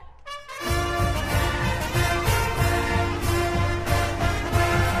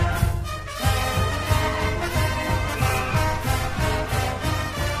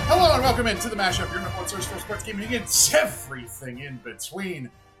Welcome into the Mashup, your number one source for sports gaming and everything in between.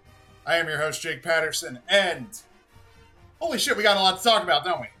 I am your host, Jake Patterson, and holy shit, we got a lot to talk about,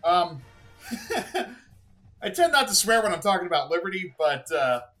 don't we? I tend not to swear when I'm talking about Liberty, but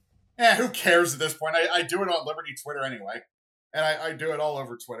who cares at this point? I do it on Liberty Twitter anyway, and I do it all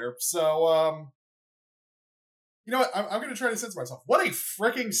over Twitter. So, you know what? I'm going to try to censor myself. What a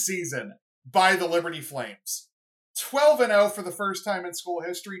freaking season by the Liberty Flames. 12-0 for the first time in school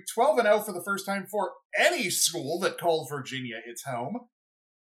history. 12-0 for the first time for any school that calls Virginia its home.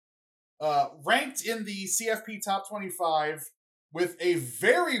 Ranked in the CFP Top 25 with a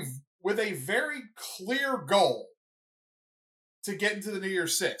very clear goal to get into the New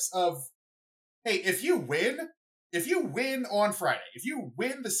Year's Six of, hey, if you win on Friday, if you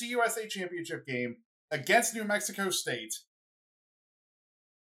win the CUSA championship game against New Mexico State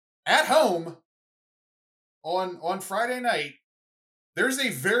at home on Friday night, there's a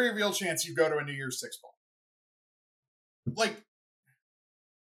very real chance you go to a New Year's Six bowl. Like,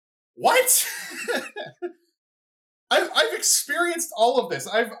 what? I've experienced all of this.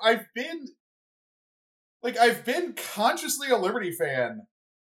 I've been consciously a Liberty fan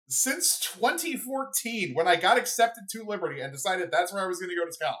since 2014 when I got accepted to Liberty and decided that's where I was going to go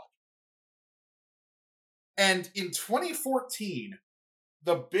to college. And in 2014,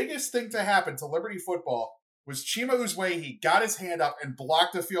 the biggest thing to happen to Liberty football was Chima Uzwehi got his hand up and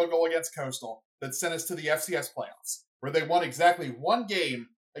blocked a field goal against Coastal that sent us to the FCS playoffs, where they won exactly one game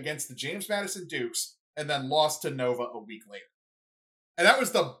against the James Madison Dukes and then lost to Nova a week later. And that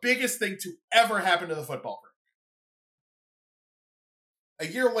was the biggest thing to ever happen to the football program. A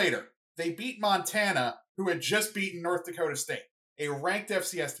year later, they beat Montana, who had just beaten North Dakota State, a ranked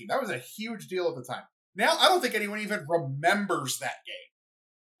FCS team. That was a huge deal at the time. Now, I don't think anyone even remembers that game.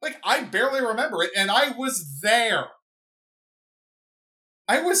 Like, I barely remember it, and I was there.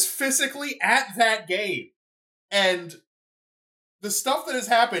 I was physically at that game. And the stuff that has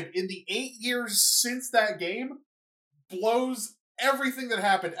happened in the 8 years since that game blows everything that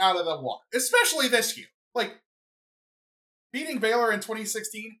happened out of the water. Especially this year. Like, beating Baylor in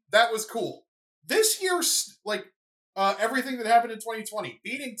 2016, that was cool. This year, everything that happened in 2020,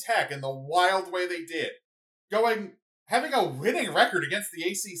 beating Tech in the wild way they did, having a winning record against the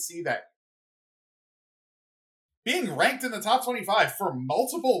ACC that being ranked in the top 25 for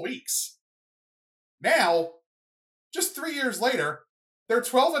multiple weeks. Now, just 3 years later, they're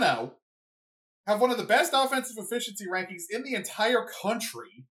 12-0, have one of the best offensive efficiency rankings in the entire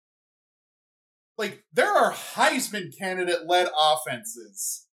country. Like, there are Heisman candidate-led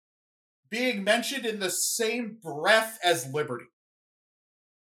offenses being mentioned in the same breath as Liberty.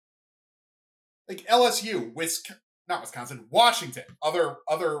 Like LSU, Washington, other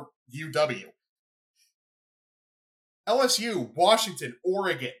UW. LSU, Washington,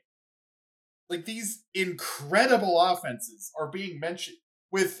 Oregon. Like, these incredible offenses are being mentioned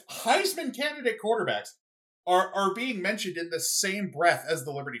with Heisman candidate quarterbacks are being mentioned in the same breath as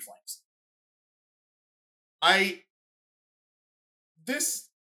the Liberty Flames. This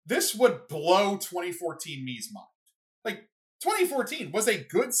would blow 2014 me's mind. Like, 2014 was a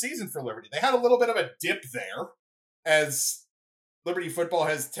good season for Liberty. They had a little bit of a dip there, as Liberty football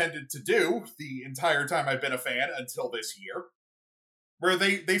has tended to do the entire time I've been a fan until this year, where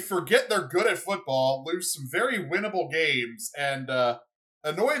they forget they're good at football, lose some very winnable games, and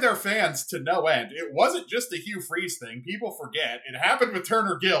annoy their fans to no end. It wasn't just a Hugh Freeze thing. People forget. It happened with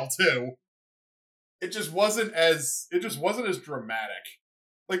Turner Gill, too. It just wasn't as dramatic.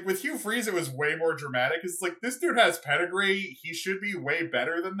 Like, with Hugh Freeze, it was way more dramatic. It's like, this dude has pedigree. He should be way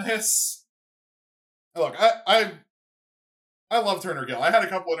better than this. Look, I love Turner Gill. I had a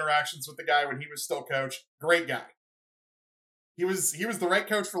couple interactions with the guy when he was still coach. Great guy. He was the right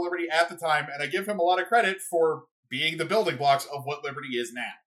coach for Liberty at the time, and I give him a lot of credit for being the building blocks of what Liberty is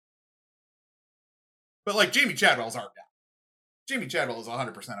now. But, like, Jamie Chadwell's our guy. Jamie Chadwell is 100%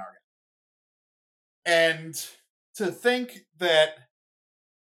 our guy. And to think that,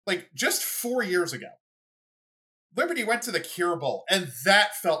 like, just 4 years ago, Liberty went to the Cure Bowl, and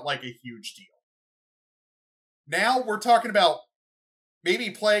that felt like a huge deal. Now we're talking about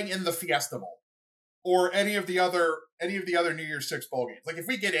maybe playing in the Fiesta Bowl or any of the other New Year's Six bowl games. Like, if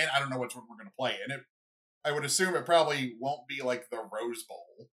we get in, I don't know which one we're going to play in. I would assume it probably won't be like the Rose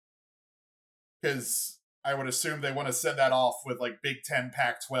Bowl, because I would assume they want to send that off with, like, Big Ten,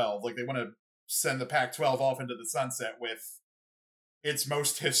 Pac-12. Like, they want to send the Pac-12 off into the sunset with its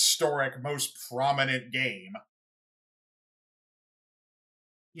most historic, most prominent game.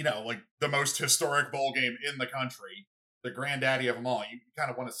 You know, like, the most historic bowl game in the country, the granddaddy of them all. You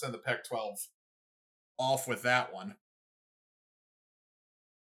kind of want to send the Pac-12 off with that one.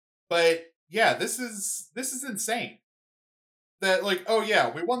 But yeah, this is insane. That like, oh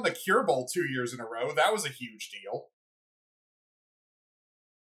yeah, we won the Cure Bowl 2 years in a row. That was a huge deal.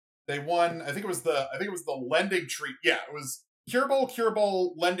 They won. I think it was the Lending Tree. Yeah, it was Cure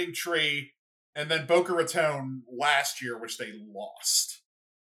Bowl, Lending Tree, and then Boca Raton last year, which they lost.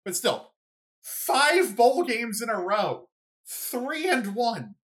 But still, 5 bowl games in a row,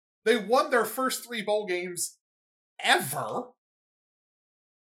 3-1. They won their first 3 bowl games ever,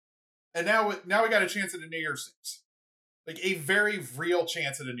 and now we got a chance at a New Year's Six, like a very real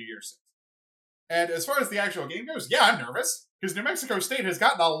chance at a New Year's Six. And as far as the actual game goes, yeah, I'm nervous because New Mexico State has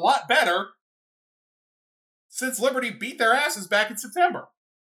gotten a lot better since Liberty beat their asses back in September.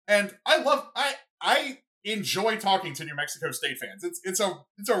 And I enjoy talking to New Mexico State fans. It's a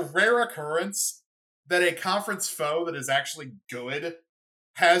rare occurrence that a conference foe that is actually good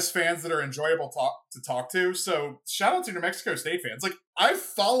has fans that are enjoyable to talk to. So shout out to New Mexico State fans. Like, I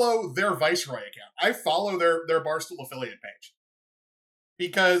follow their Viceroy account. I follow their Barstool affiliate page.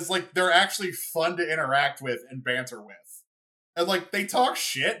 Because like they're actually fun to interact with and banter with. And like they talk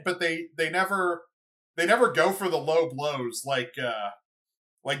shit, but they never go for the low blows like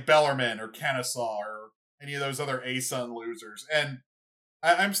Bellarmine or Kennesaw or any of those other ASUN losers. And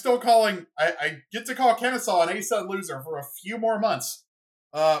I'm still calling I get to call Kennesaw an ASUN loser for a few more months.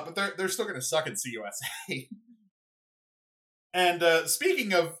 But they're still gonna suck at CUSA. And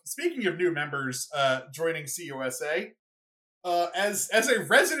speaking of new members joining CUSA, as a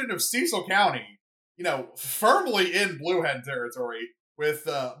resident of Cecil County, you know, firmly in Blue Hen territory, with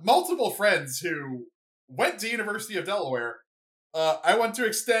multiple friends who went to University of Delaware, I want to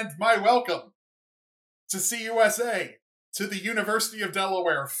extend my welcome to CUSA, to the University of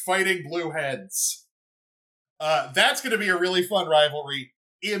Delaware Fighting Blue Hens. That's going to be a really fun rivalry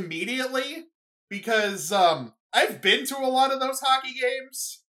immediately, because I've been to a lot of those hockey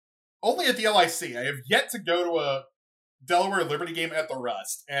games, only at the LIC. I have yet to go to a Delaware Liberty game at the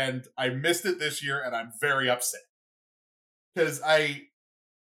Rust, and I missed it this year, and I'm very upset. Because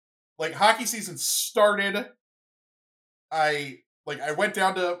hockey season started, I went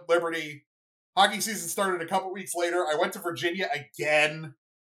down to Liberty, hockey season started a couple weeks later, I went to Virginia again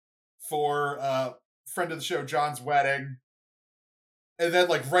for friend of the show, John's wedding, and then,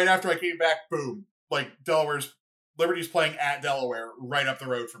 right after I came back, boom, Liberty's playing at Delaware, right up the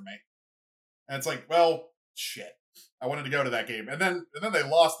road from me. And it's like, well, shit. I wanted to go to that game. And then they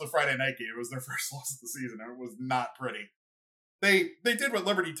lost the Friday night game. It was their first loss of the season, and it was not pretty. They did what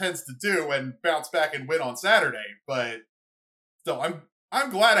Liberty tends to do and bounce back and win on Saturday, but still,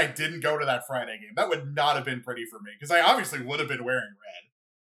 I'm glad I didn't go to that Friday game. That would not have been pretty for me, because I obviously would have been wearing red.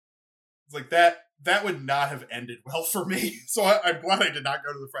 It's like that would not have ended well for me. So I'm glad I did not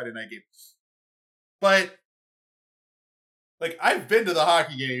go to the Friday night game. But I've been to the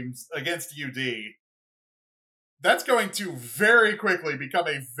hockey games against UD. That's going to very quickly become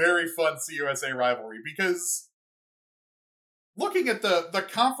a very fun CUSA rivalry, because looking at the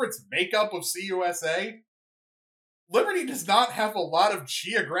conference makeup of CUSA, Liberty does not have a lot of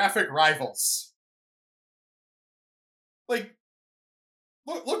geographic rivals. Look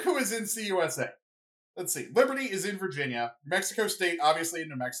who is in CUSA. Let's see. Liberty is in Virginia. Mexico State, obviously, in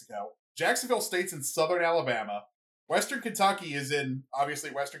New Mexico. Jacksonville State's in southern Alabama. Western Kentucky is in,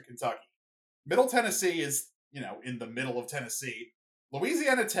 obviously, Western Kentucky. Middle Tennessee is, in the middle of Tennessee.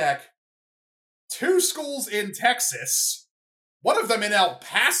 Louisiana Tech. 2 schools in Texas. One of them in El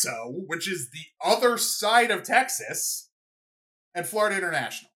Paso, which is the other side of Texas. And Florida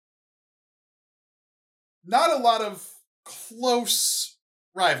International. Not a lot of close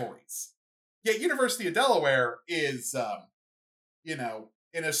rivalries. Yet University of Delaware is, in a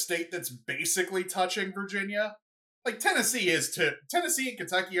state that's basically touching Virginia. Tennessee and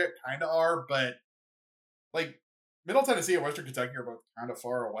Kentucky kind of are, but Middle Tennessee and Western Kentucky are both kind of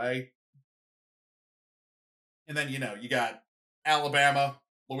far away. And then, you got Alabama,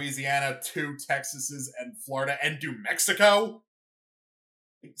 Louisiana, 2 Texases, and Florida, and New Mexico.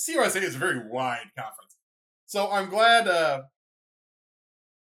 CUSA is a very wide conference. So I'm glad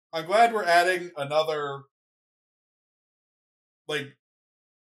we're adding another,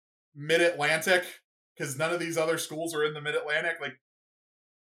 Mid-Atlantic, because none of these other schools are in the Mid-Atlantic.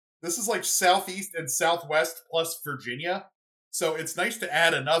 This is Southeast and Southwest plus Virginia. So it's nice to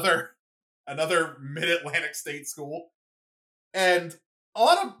add another Mid-Atlantic state school. And a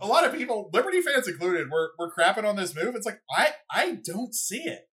lot of people, Liberty fans included, were crapping on this move. It's I don't see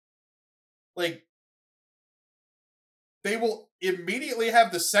it. They will immediately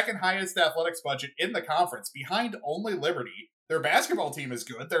have the second highest athletics budget in the conference, behind only Liberty. Their basketball team is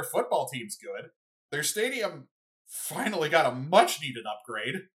good. Their football team's good. Their stadium finally got a much-needed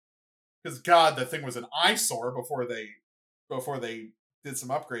upgrade. because God, the thing was an eyesore before they did some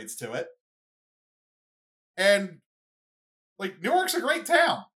upgrades to it. And like Newark's a great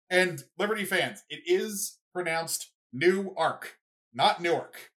town, and Liberty fans, it is pronounced Newark, not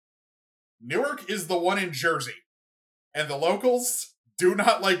Newark. Newark is the one in Jersey, and the locals do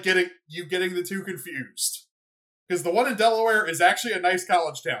not like getting the two confused. Because the one in Delaware is actually a nice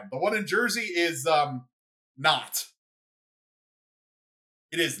college town. The one in Jersey is not.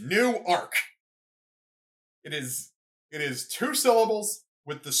 It is Newark. It is 2 syllables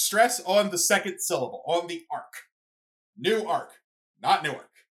with the stress on the second syllable, on the arc. Newark, not Newark.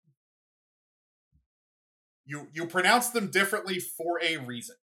 You pronounce them differently for a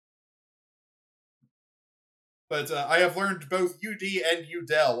reason. But I have learned both UD and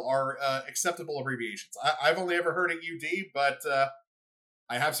UDEL are acceptable abbreviations. I've only ever heard it UD, but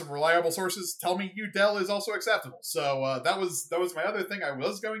I have some reliable sources tell me UDEL is also acceptable. So that was my other thing I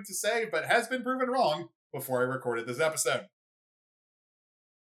was going to say, but has been proven wrong before I recorded this episode.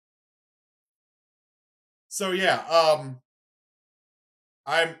 So yeah,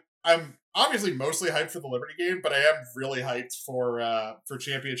 I'm obviously mostly hyped for the Liberty game, but I am really hyped for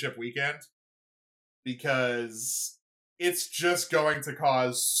championship weekend, because it's just going to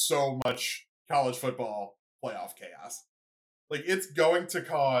cause so much college football playoff chaos. Like, it's going to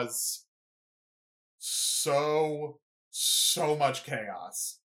cause so much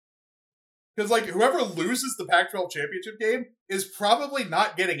chaos. Because, like, whoever loses the Pac-12 championship game is probably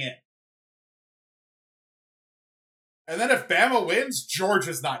not getting in. And then if Bama wins,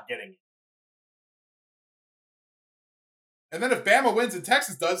 Georgia's not getting in. And then if Bama wins and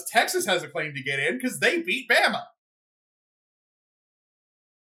Texas does, Texas has a claim to get in because they beat Bama.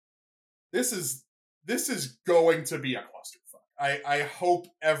 This is going to be a clusterfuck. I hope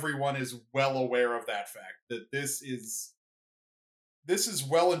everyone is well aware of that fact, that this is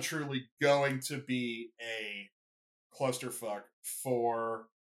well and truly going to be a clusterfuck for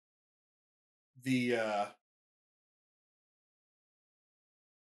the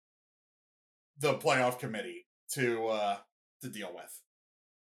playoff committee to deal with.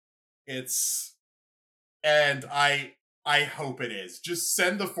 And I hope it is. Just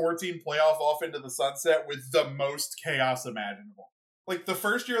send the 14 playoff off into the sunset with the most chaos imaginable. Like, the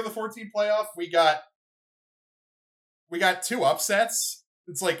first year of the 14 playoff, we got 2 upsets.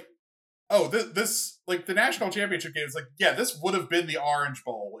 It's like, oh, this like, the national championship game is like, yeah, this would have been the Orange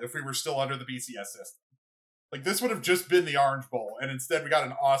Bowl if we were still under the BCS system. Like, this would have just been the Orange Bowl, and instead we got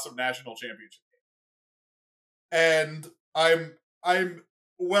an awesome national championship game. And I'm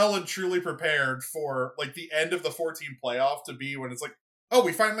well and truly prepared for, like, the end of the 14 playoff to be when it's like, oh,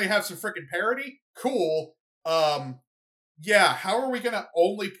 we finally have some freaking parity? Cool. Yeah, how are we gonna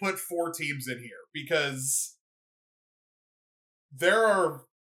only put 4 teams in here? Because there are,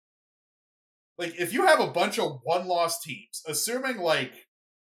 like, if you have a bunch of one-loss teams, assuming, like,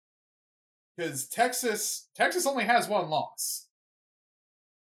 because Texas only has 1 loss.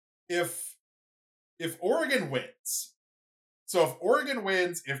 If Oregon wins, so if Oregon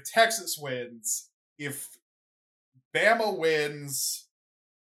wins, if Texas wins, if Bama wins,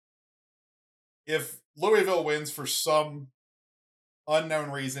 if Louisville wins for some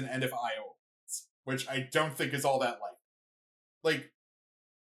unknown reason, and if Iowa wins, which I don't think is all that likely. Like,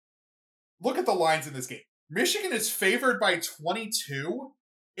 look at the lines in this game. Michigan is favored by 22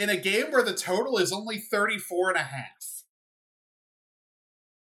 in a game where the total is only 34.5.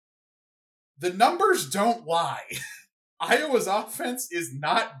 The numbers don't lie. Iowa's offense is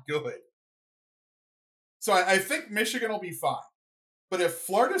not good. So I think Michigan will be fine. But if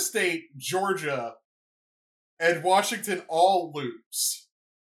Florida State, Georgia, and Washington all lose,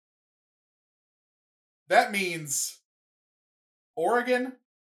 that means Oregon,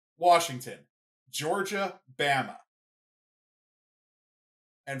 Washington, Georgia, Bama,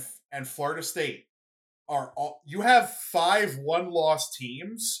 and Florida State are all, you have 5 one-loss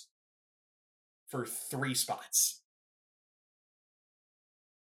teams for 3 spots.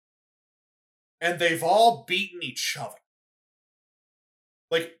 And they've all beaten each other.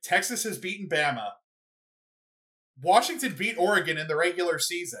 Like, Texas has beaten Bama. Washington beat Oregon in the regular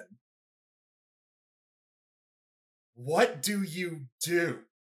season. What do you do?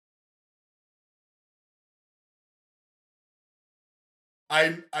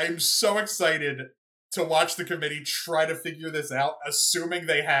 I'm so excited to watch the committee try to figure this out, assuming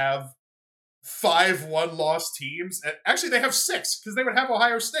they have 5 one-loss teams. And actually, they have 6, because they would have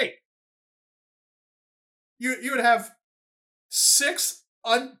Ohio State. You would have 6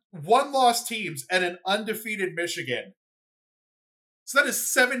 one-loss teams and an undefeated Michigan. So that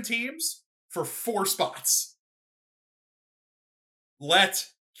is 7 teams for 4 spots. Let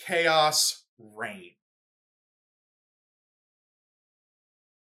chaos reign.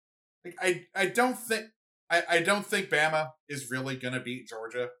 Like, I don't think Bama is really gonna beat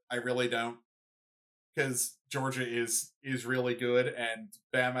Georgia. I really don't, because Georgia is really good and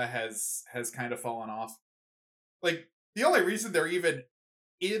Bama has kind of fallen off. Like, the only reason they're even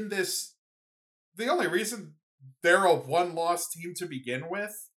in this, the only reason they're a one-loss team to begin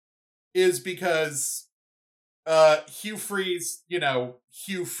with is because Hugh Freeze,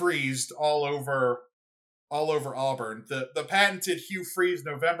 Hugh Freezed all over Auburn. The patented Hugh Freeze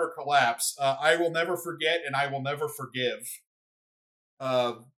November collapse. I will never forget and I will never forgive.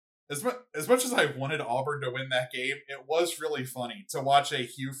 Uh, as much as I wanted Auburn to win that game, it was really funny to watch a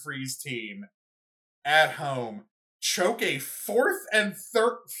Hugh Freeze team at home choke a fourth and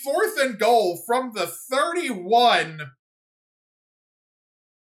goal from the 31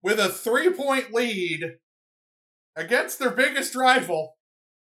 with a 3-point lead against their biggest rival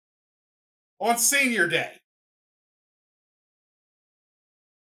on senior day.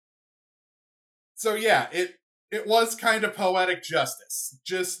 So yeah, it was kind of poetic justice.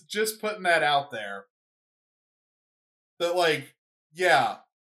 Just putting that out there. That, like, yeah.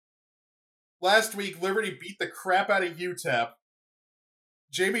 Last week, Liberty beat the crap out of UTEP.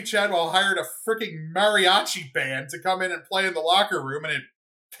 Jamie Chadwell hired a freaking mariachi band to come in and play in the locker room, and it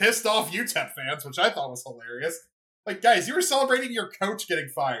pissed off UTEP fans, which I thought was hilarious. Like, guys, you were celebrating your coach getting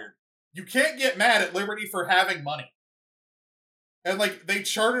fired. You can't get mad at Liberty for having money. And, like, they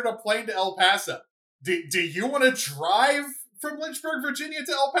chartered a plane to El Paso. Do you want to drive from Lynchburg, Virginia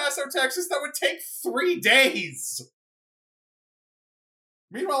to El Paso, Texas? That would take 3 days.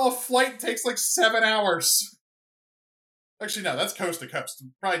 Meanwhile, a flight takes like 7 hours. Actually, no, that's coast to coast.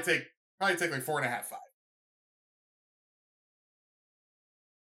 Probably take like 4.5, 5.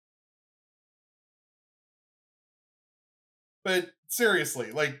 But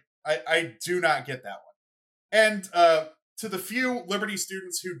seriously, like, I do not get that one. And to the few Liberty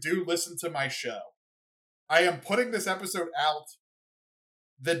students who do listen to my show, I am putting this episode out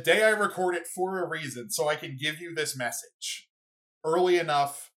the day I record it for a reason, so I can give you this message early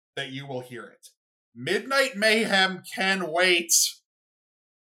enough that you will hear it. Midnight Mayhem can wait.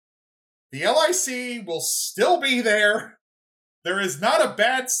 The LIC will still be there. There is not a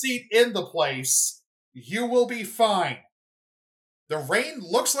bad seat in the place. You will be fine. The rain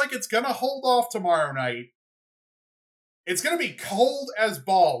looks like it's gonna hold off tomorrow night. It's gonna be cold as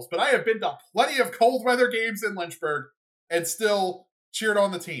balls, but I have been to plenty of cold weather games in Lynchburg and still cheered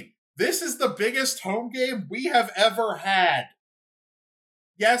on the team. This is the biggest home game we have ever had.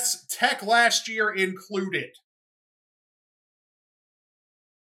 Yes, Tech last year included.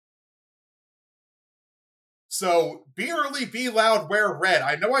 So, be early, be loud, wear red.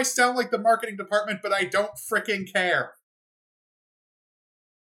 I know I sound like the marketing department, but I don't fricking care.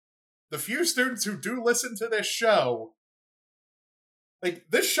 The few students who do listen to this show, like,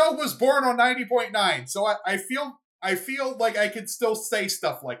 this show was born on 90.9, so I feel like I can still say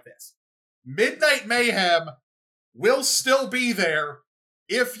stuff like this. Midnight Mayhem will still be there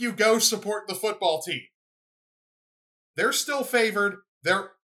if you go support the football team. They're still favored.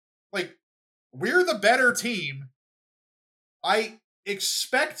 We're the better team. I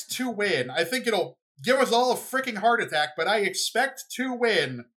expect to win. I think it'll give us all a freaking heart attack, but I expect to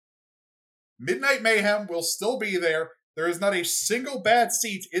win. Midnight Mayhem will still be there. There is not a single bad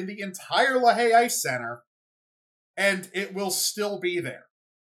seat in the entire LaHaye Ice Center, and it will still be there.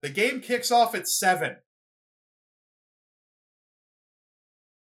 The game kicks off at 7.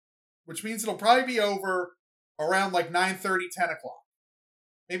 Which means it'll probably be over around like 9:30, 10 o'clock.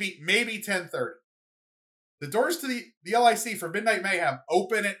 Maybe 10:30. The doors to the LIC for Midnight Mayhem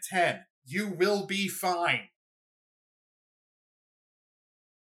open at 10. You will be fine.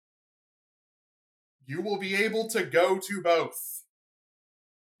 You will be able to go to both.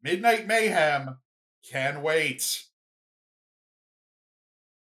 Midnight Mayhem can wait.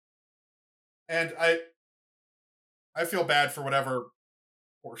 And I feel bad for whatever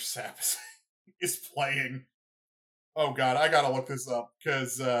poor Sap is playing. Oh god, I gotta look this up,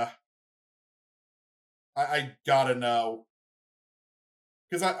 because I gotta know.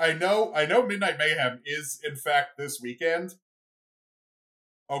 Because I know Midnight Mayhem is, in fact, this weekend.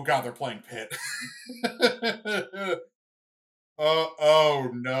 Oh god, they're playing Pitt.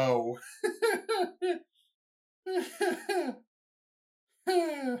 Oh no.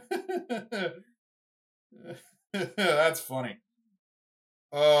 That's funny.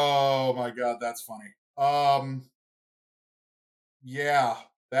 Oh my god, that's funny. Yeah,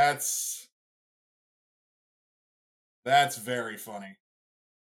 that's very funny.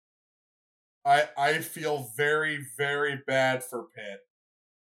 I feel very, very bad for Pitt.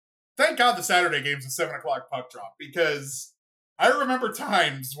 thank God the Saturday game's a 7 o'clock puck drop, because I remember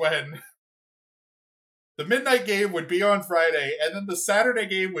times when the midnight game would be on Friday, and then the Saturday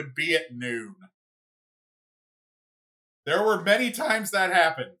game would be at noon. There were many times that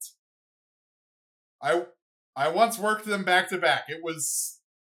happened. I once worked them back to back. It was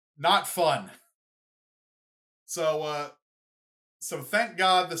not fun. So thank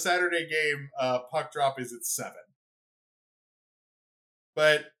God the Saturday game puck drop is at 7.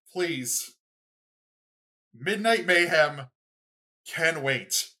 But please, Midnight Mayhem can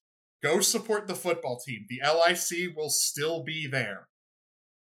wait. Go support the football team. The LIC will still be there.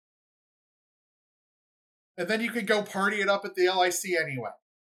 And then you can go party it up at the LIC anyway.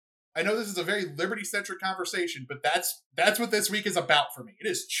 I know this is a very Liberty-centric conversation, but that's what this week is about for me. It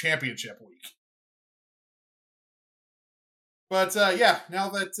is championship week. But now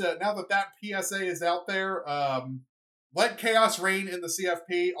that PSA is out there, let chaos reign in the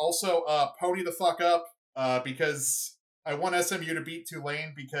CFP. Also, pony the fuck up, because I want SMU to beat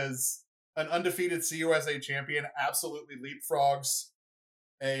Tulane, because an undefeated CUSA champion absolutely leapfrogs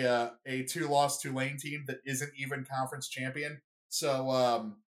a 2-loss Tulane team that isn't even conference champion.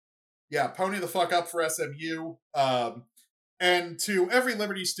 So, pony the fuck up for SMU. And to every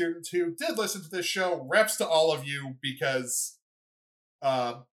Liberty student who did listen to this show, reps to all of you, because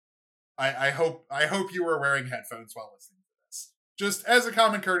I hope you were wearing headphones while listening to this. Just as a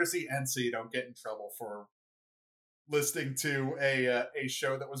common courtesy, and so you don't get in trouble for listening to a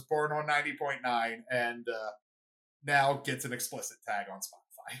show that was born on 90.9 and now gets an explicit tag on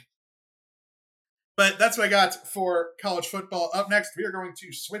Spotify. But that's what I got for college football. Up next, we are going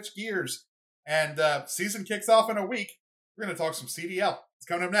to switch gears, and season kicks off in a week. We're going to talk some CDL. It's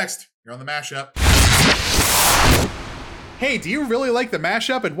coming up next. You're on The Mashup. Hey, do you really like The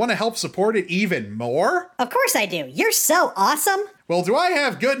Mashup and want to help support it even more? Of course I do. You're so awesome. Well, do I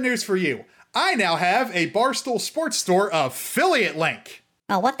have good news for you? I now have a Barstool Sports Store affiliate link.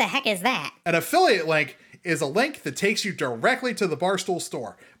 Oh, what the heck is that? An affiliate link is a link that takes you directly to the Barstool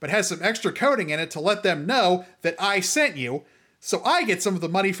store, but has some extra coding in it to let them know that I sent you, so I get some of the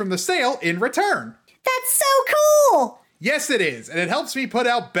money from the sale in return. That's so cool! Yes, it is, and it helps me put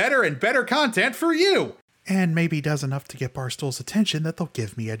out better and better content for you. And maybe does enough to get Barstool's attention that they'll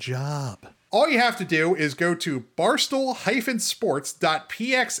give me a job. All you have to do is go to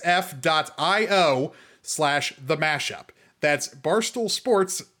barstool-sports.pxf.io/themashup. That's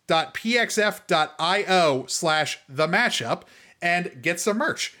barstoolsports.pxf.io/themashup and get some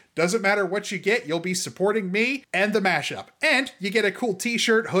merch. Doesn't matter what you get, you'll be supporting me and the mashup. And you get a cool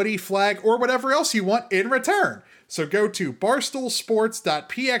t-shirt, hoodie, flag, or whatever else you want in return. So go to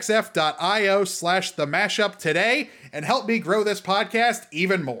barstoolsports.pxf.io/themashup today and help me grow this podcast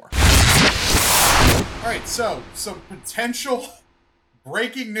even more. All right, so some potential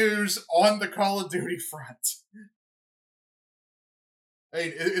breaking news on the Call of Duty front. I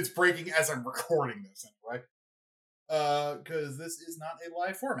mean, it's breaking as I'm recording this anyway. Because this is not a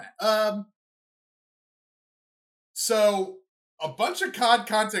live format. So, a bunch of COD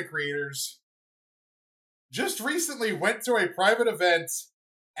content creators just recently went to a private event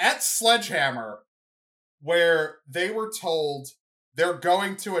at Sledgehammer where they were told they're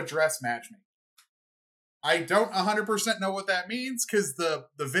going to address matchmaking. I don't 100% know what that means, because the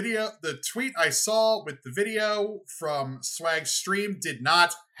tweet I saw with the video from Swag's stream did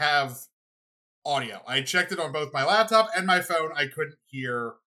not have audio. I checked it on both my laptop and my phone. I couldn't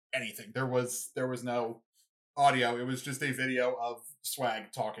hear anything. There was no audio. It was just a video of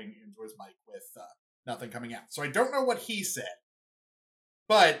Swag talking into his mic with nothing coming out. So I don't know what he said.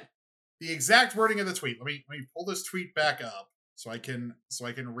 But the exact wording of the tweet. Let me pull this tweet back up so I can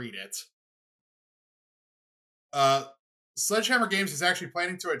read it. Sledgehammer Games is actually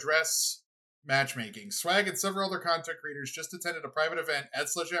planning to address matchmaking. Swag and several other content creators just attended a private event at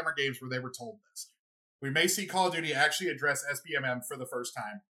Sledgehammer Games where they were told this. We may see Call of Duty actually address SBMM for the first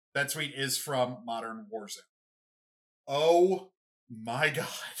time. That tweet is from Modern Warzone. Oh my god.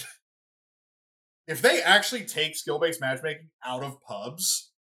 If they actually take skill-based matchmaking out of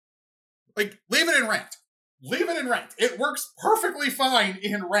pubs, like, leave it in ranked. Leave it in ranked. It works perfectly fine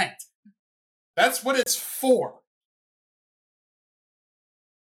in ranked. That's what it's for.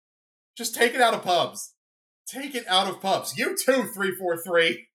 Just take it out of pubs. Take it out of pubs. You too,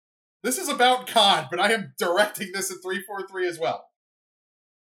 343. This is about COD, but I am directing this at 343 as well.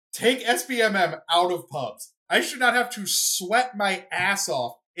 Take SBMM out of pubs. I should not have to sweat my ass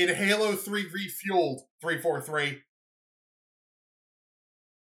off in Halo 3 Refueled, 343.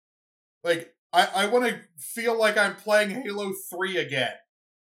 Like, I want to feel like I'm playing Halo 3 again.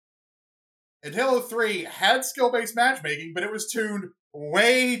 And Halo 3 had skill-based matchmaking, but it was tuned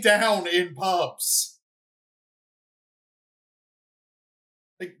way down in pubs.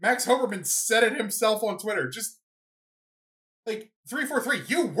 Like, Max Hoberman said it himself on Twitter. Just, like, 343,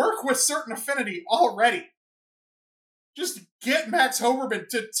 you work with Certain Affinity already. Just get Max Hoberman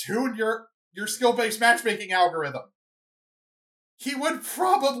to tune your skill-based matchmaking algorithm. He would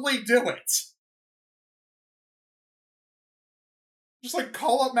probably do it. Just, like,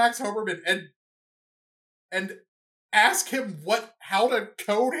 call up Max Hoberman and ask him how to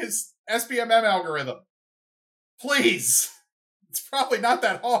code his SBMM algorithm. Please. It's probably not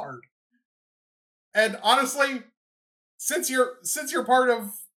that hard. And honestly, since you're part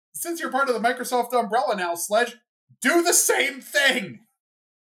of the Microsoft umbrella now, Sledge, do the same thing.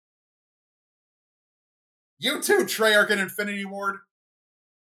 You too, Treyarch and Infinity Ward.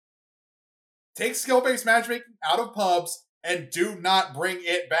 Take skill-based matchmaking out of pubs and do not bring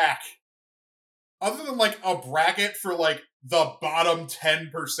it back. Other than, like, a bracket for, like, the bottom 10%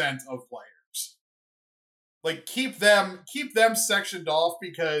 of players. Like, keep them sectioned off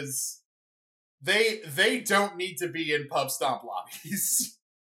because they don't need to be in pub stomp lobbies.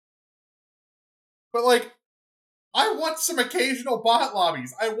 But, like, I want some occasional bot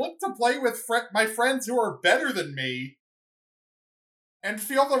lobbies. I want to play with my friends who are better than me and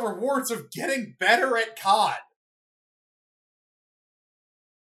feel the rewards of getting better at COD.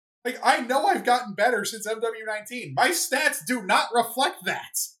 Like, I know I've gotten better since MW19. My stats do not reflect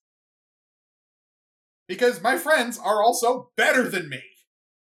that. Because my friends are also better than me.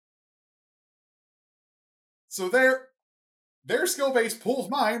 So their skill base pulls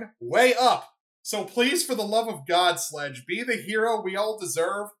mine way up. So please, for the love of God, Sledge, be the hero we all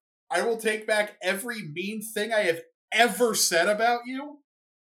deserve. I will take back every mean thing I have ever said about you.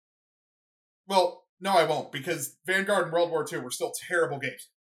 Well, no, I won't, because Vanguard and World War II were still terrible games.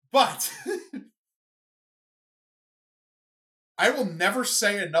 But I will never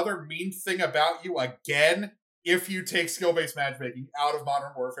say another mean thing about you again if you take skill-based matchmaking out of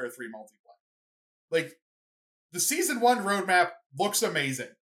Modern Warfare 3 multiplayer. Like, the Season 1 roadmap looks amazing.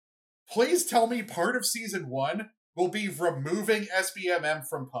 Please tell me part of Season 1 will be removing SBMM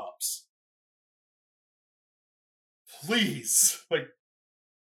from pubs. Please. Like,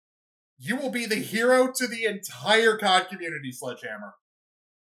 you will be the hero to the entire COD community, Sledgehammer.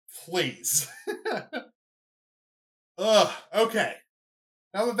 Please. Ugh, okay.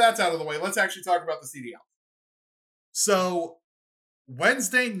 Now that that's out of the way, let's actually talk about the CDL. So,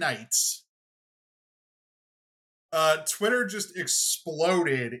 Wednesday nights, Twitter just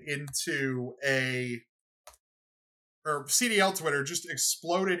exploded into CDL Twitter just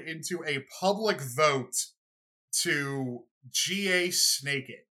exploded into a public vote to GA Snake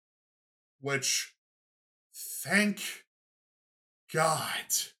It, which, thank God.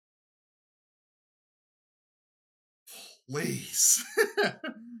 Please.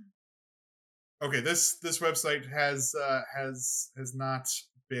 Okay, this website has not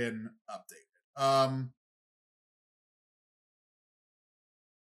been updated.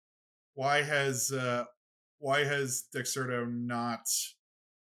 Why has Dexerto not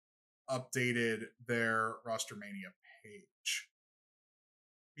updated their Roster Mania page?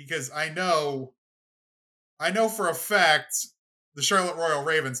 Because I know for a fact the Charlotte Royal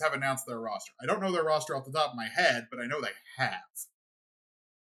Ravens have announced their roster. I don't know their roster off the top of my head, but I know they have.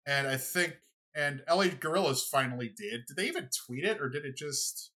 And I think, and LA Gorillas finally did. Did they even tweet it, or did it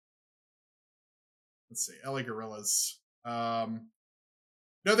just... Let's see, LA Gorillas. No,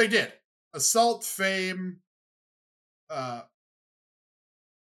 they did. Assault Fame,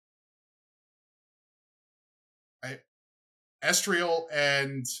 Estriel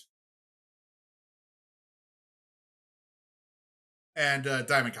and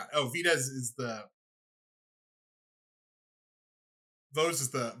Diamond Con. Oh, Videz is the... Those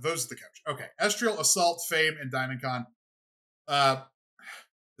is the coach. Okay. Estriel, Assault, Fame, and Diamond Con.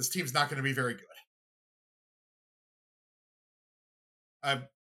 This team's not going to be very good.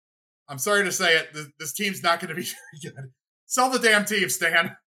 I'm sorry to say it. This team's not going to be very good. Sell the damn team,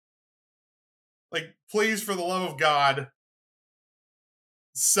 Stan. Like, please, for the love of God,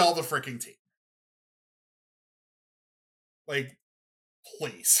 sell the freaking team. Like,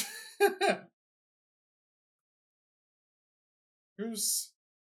 please. Who's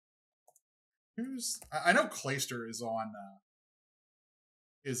I know Clayster is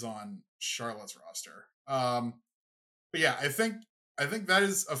on Charlotte's roster. But yeah, I think that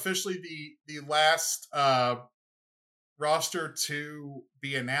is officially the last roster to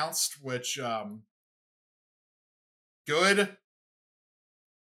be announced, which good.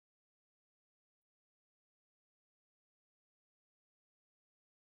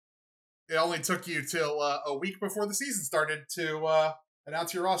 it only took you till a week before the season started to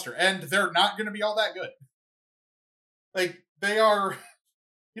announce your roster, and they're not going to be all that good. Like, they are.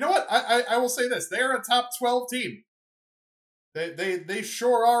 You know what? I will say this: they are a top 12 team. They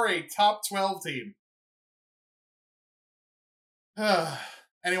sure are a top 12 team.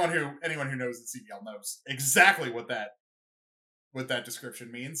 anyone who knows the CBL knows exactly what that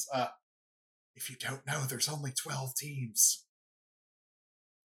description means. If you don't know, there's only 12 teams.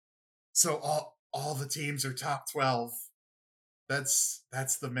 So all the teams are top 12. That's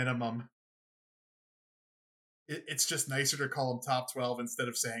the minimum. It's just nicer to call them top 12 instead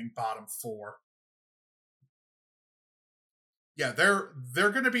of saying bottom 4. Yeah, they're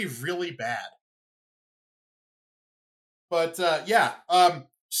going to be really bad. But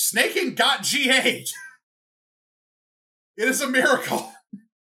Snaking got GA'd. It is a miracle.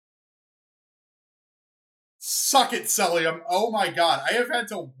 Suck it, Celium. Oh my god. I have had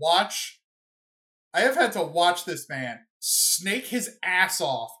to watch this man snake his ass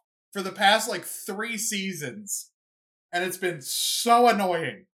off for the past 3 seasons. And it's been so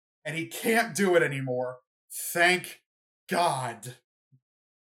annoying. And he can't do it anymore. Thank God.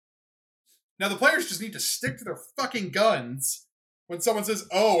 Now the players just need to stick to their fucking guns when someone says,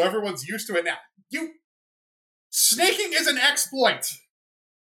 oh, everyone's used to it now. Snaking is an exploit.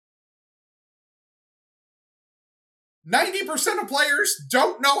 90% of players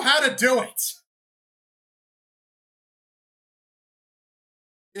don't know how to do it.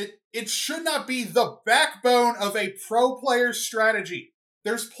 It should not be the backbone of a pro player's strategy.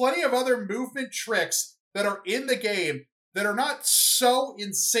 There's plenty of other movement tricks that are in the game that are not so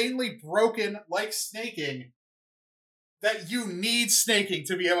insanely broken like snaking that you need snaking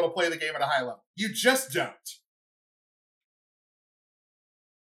to be able to play the game at a high level. You just don't.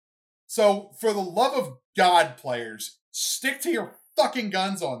 So, for the love of God, players, stick to your fucking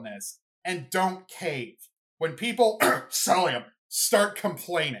guns on this and don't cave when people start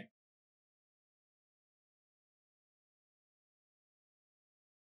complaining.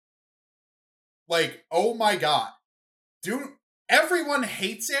 Oh my god. Everyone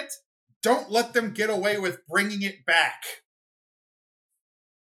hates it. Don't let them get away with bringing it back.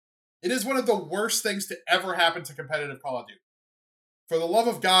 It is one of the worst things to ever happen to competitive Call of Duty. For the love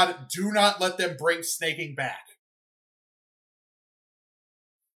of God, do not let them bring snaking back.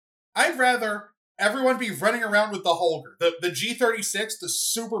 I'd rather everyone be running around with the Holger, the G36, the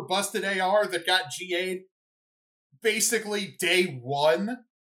super busted AR that got GA'd basically day 1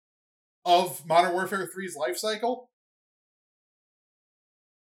 of Modern Warfare 3's life cycle.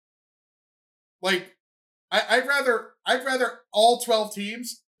 I'd rather all 12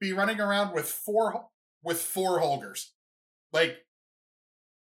 teams be running around with four Holgers.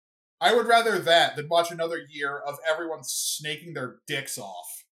 I would rather that than watch another year of everyone snaking their dicks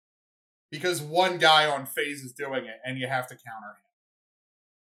off because one guy on FaZe is doing it and you have to counter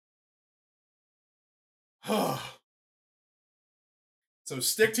him. So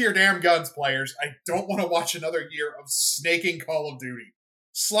stick to your damn guns, players. I don't want to watch another year of snaking Call of Duty.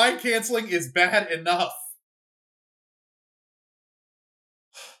 Slide canceling is bad enough.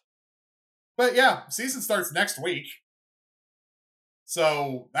 But yeah, season starts next week.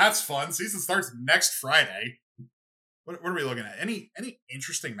 So that's fun. Season starts next Friday. What are we looking at? Any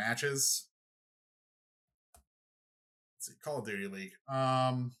interesting matches? Let's see, Call of Duty League.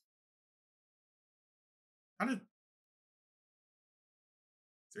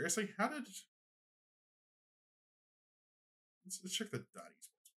 Seriously? Let's check the .esports.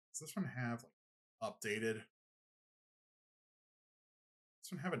 Does this one have updated? Does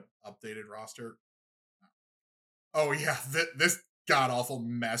this one have an updated roster? Oh yeah, this god awful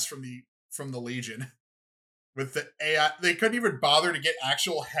mess from the Legion with the AI. They couldn't even bother to get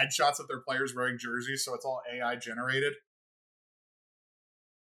actual headshots of their players wearing jerseys, so it's all AI generated.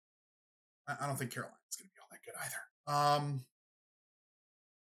 I don't think Carolina's going to be all that good either.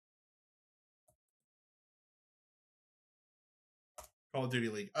 Call of Duty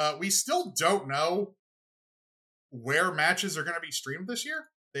League. We still don't know where matches are going to be streamed this year.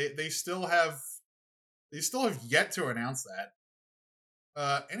 They still have yet to announce that.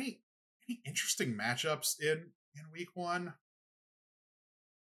 Any interesting matchups in week 1?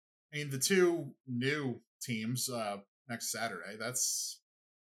 I mean, the 2 new teams next Saturday. That's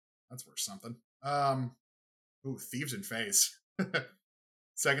worth something. Thieves and FaZe.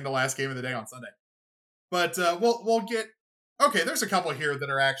 Second to last game of the day on Sunday. But we'll get. Okay, there's a couple here that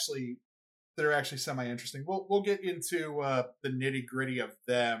are actually semi-interesting. We'll get into the nitty-gritty of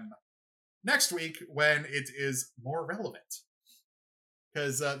them next week when it is more relevant.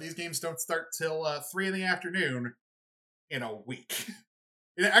 Because these games don't start till 3 in the afternoon in a week.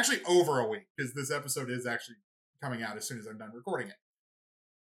 Actually over a week, because this episode is actually coming out as soon as I'm done recording it.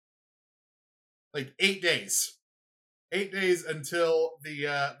 Like 8 days. 8 days until the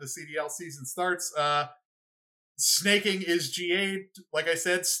CDL season starts. Snaking is GA'd. Like I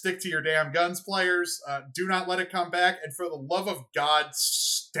said, stick to your damn guns, players. Do not let it come back. And for the love of God,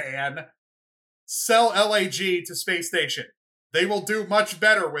 Stan, sell LAG to Space Station. They will do much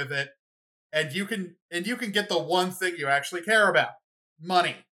better with it. And you can get the one thing you actually care about.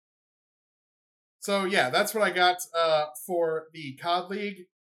 Money. So yeah, that's what I got for the COD League.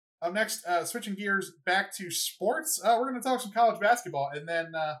 Up next, switching gears back to sports, we're going to talk some college basketball and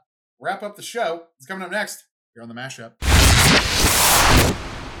then wrap up the show. It's coming up next here on the Mashup.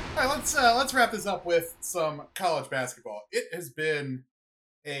 All right, let's wrap this up with some college basketball. It has been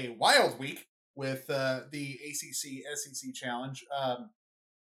a wild week with the ACC SEC Challenge.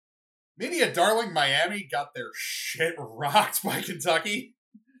 Media darling Miami got their shit rocked by Kentucky,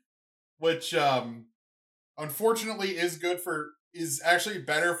 which unfortunately is actually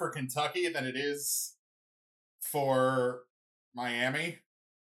better for Kentucky than it is for Miami.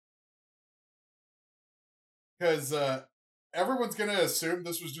 Because everyone's going to assume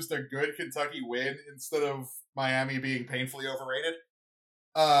this was just a good Kentucky win instead of Miami being painfully overrated.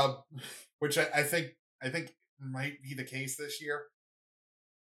 Which I think might be the case this year.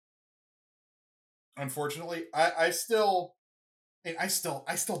 Unfortunately, I still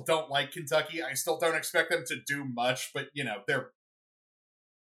don't like Kentucky. I still don't expect them to do much, but you know, they're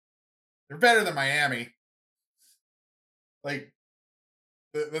better than Miami. Like,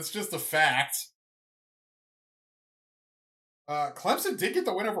 that's just a fact. Clemson did get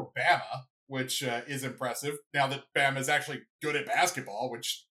the win over Bama, which is impressive. Now that Bama is actually good at basketball,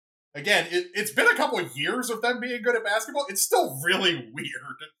 which, again, it's been a couple of years of them being good at basketball. It's still really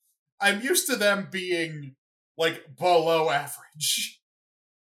weird. I'm used to them being, like, below average.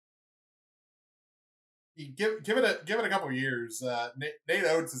 Give it a couple of years. Nate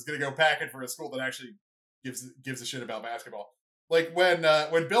Oates is going to go packing for a school that actually gives a shit about basketball. Like, when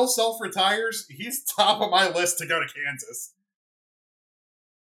Bill Self retires, he's top of my list to go to Kansas.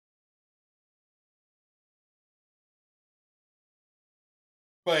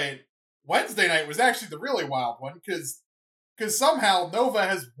 But Wednesday night was actually the really wild one, because somehow Nova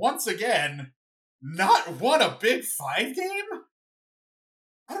has once again not won a Big 5 game?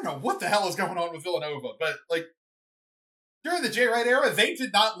 I don't know what the hell is going on with Villanova, but, like, during the Jay Wright era, they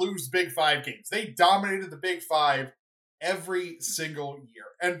did not lose Big 5 games. They dominated the Big 5 every single year.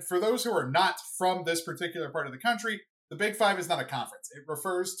 And for those who are not from this particular part of the country, the Big 5 is not a conference. It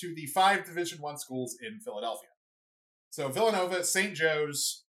refers to the 5 Division I schools in Philadelphia. So Villanova, St.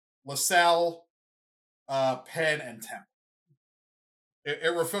 Joe's, LaSalle, Penn, and Temple.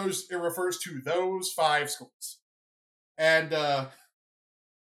 It refers to those 5 schools. And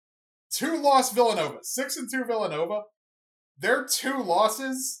 2-loss Villanova, 6-2 Villanova. Their 2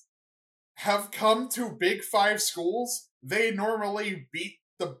 losses have come to Big 5 schools they normally beat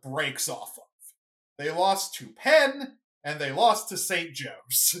the brakes off of. They lost to Penn, and they lost to St.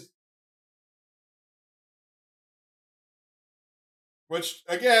 Joe's. Which,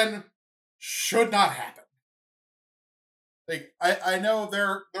 again, should not happen. Like, I know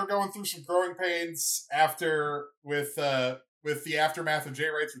they're going through some growing pains with the aftermath of Jay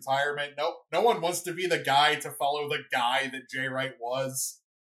Wright's retirement. No one wants to be the guy to follow the guy that Jay Wright was.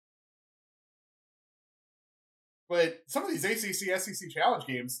 But some of these ACC SEC Challenge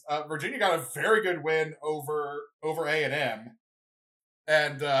games, Virginia got a very good win over A&M,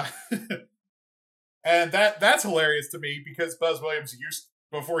 and and that's hilarious to me because Buzz Williams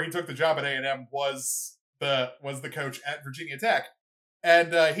before he took the job at A&M was the coach at Virginia Tech,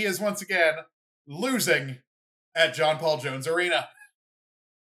 and he is once again losing at John Paul Jones Arena.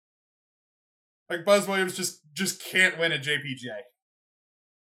 Like, Buzz Williams just can't win at JPJ.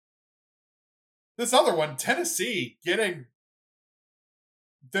 This other one, Tennessee, getting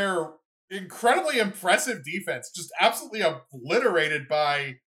their incredibly impressive defense just absolutely obliterated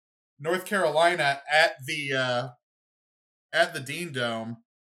by North Carolina at the Dean Dome.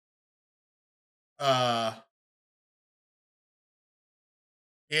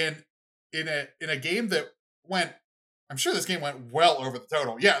 In a game that went, I'm sure this game went well over the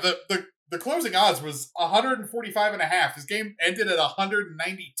total. Yeah, the closing odds was 145.5. This game ended at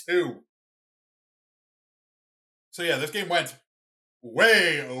 192. So yeah, this game went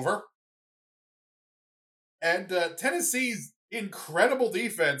way over. And Tennessee's incredible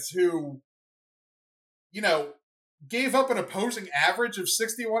defense, who, you know, gave up an opposing average of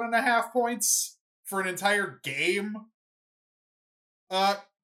 61.5 points for an entire game,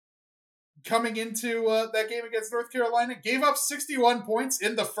 coming into that game against North Carolina, gave up 61 points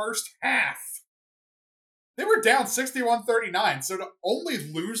in the first half. They were down 61-39, so to only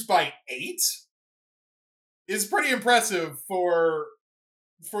lose by 8 is pretty impressive for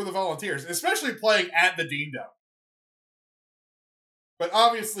the Volunteers, especially playing at the Dean Dome. But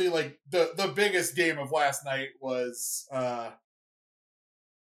obviously, like, the biggest game of last night was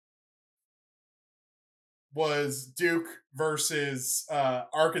Duke versus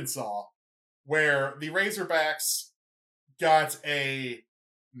Arkansas, where the Razorbacks got a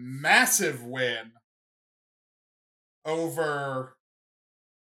massive win over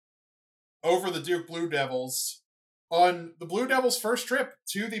the Duke Blue Devils on the Blue Devils' first trip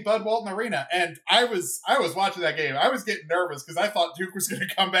to the Bud Walton Arena. And I was watching that game. I was getting nervous because I thought Duke was going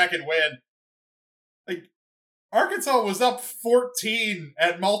to come back and win. Like, Arkansas was up 14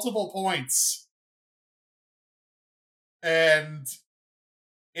 at multiple points. And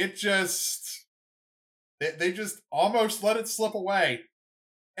it just... They just almost let it slip away.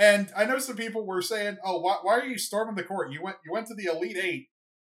 And I know some people were saying, "Oh, why are you storming the court? You went to the Elite Eight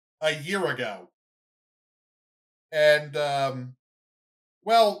a year ago." And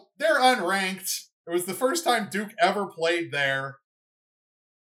well, they're unranked. It was the first time Duke ever played there.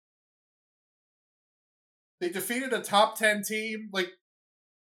 They defeated a top 10 team. Like,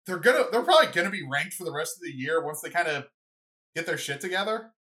 they're probably gonna be ranked for the rest of the year once they kind of get their shit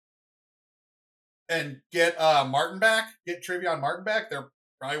together. And get Martin back, get Travion Martin back. They're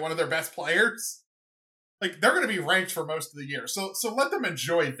probably one of their best players. Like, they're going to be ranked for most of the year. So let them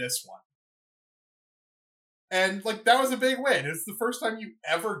enjoy this one. And, like, that was a big win. It's the first time you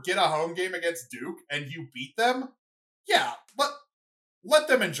ever get a home game against Duke and you beat them. Yeah, let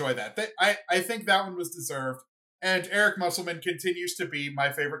them enjoy that. I think that one was deserved. And Eric Musselman continues to be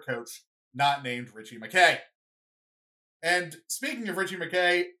my favorite coach, not named Ritchie McKay. And speaking of Ritchie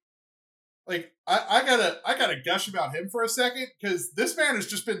McKay, like, I gotta gush about him for a second, because this man has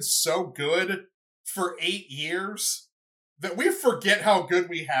just been so good for 8 years that we forget how good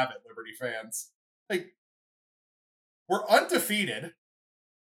we have it, Liberty fans. Like, we're undefeated.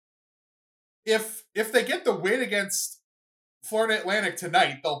 If they get the win against Florida Atlantic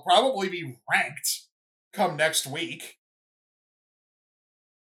tonight, they'll probably be ranked come next week.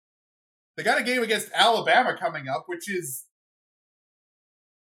 They got a game against Alabama coming up, which is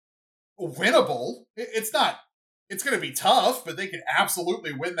winnable. It's not, it's going to be tough, but they can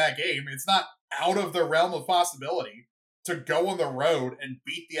absolutely win that game. It's not out of the realm of possibility to go on the road and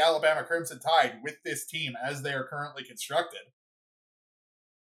beat the Alabama Crimson Tide with this team as they are currently constructed.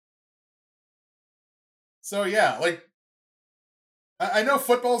 So yeah, like, I know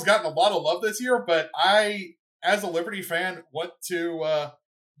football's gotten a lot of love this year, but I, as a Liberty fan, want to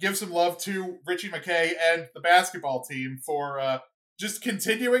give some love to Ritchie McKay and the basketball team for just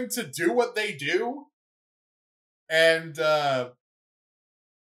continuing to do what they do and,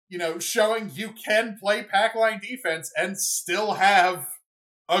 showing you can play pack line defense and still have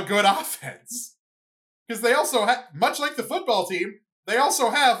a good offense. Because they also have, much like the football team, they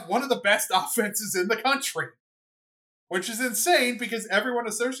also have one of the best offenses in the country. Which is insane because everyone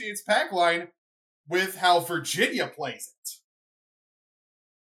associates pack line with how Virginia plays it.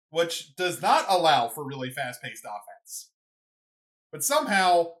 Which does not allow for really fast-paced offense. But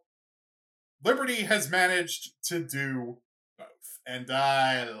somehow, Liberty has managed to do both. And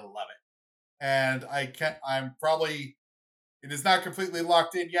I love it. And it is not completely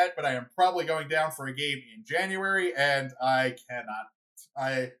locked in yet, but I am probably going down for a game in January, and I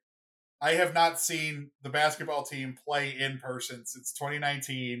cannot. I have not seen the basketball team play in person since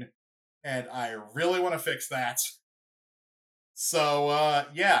 2019, and I really want to fix that. So,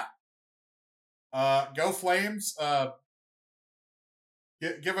 yeah. Go Flames.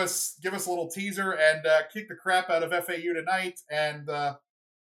 Give us a little teaser and kick the crap out of FAU tonight. And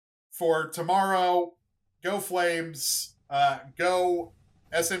for tomorrow, go Flames, go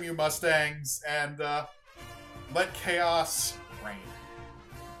SMU Mustangs, and let chaos reign.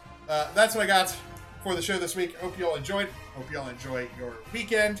 That's what I got for the show this week. Hope you all enjoyed. Hope you all enjoy your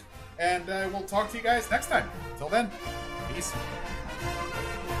weekend. And we'll talk to you guys next time. Until then, peace.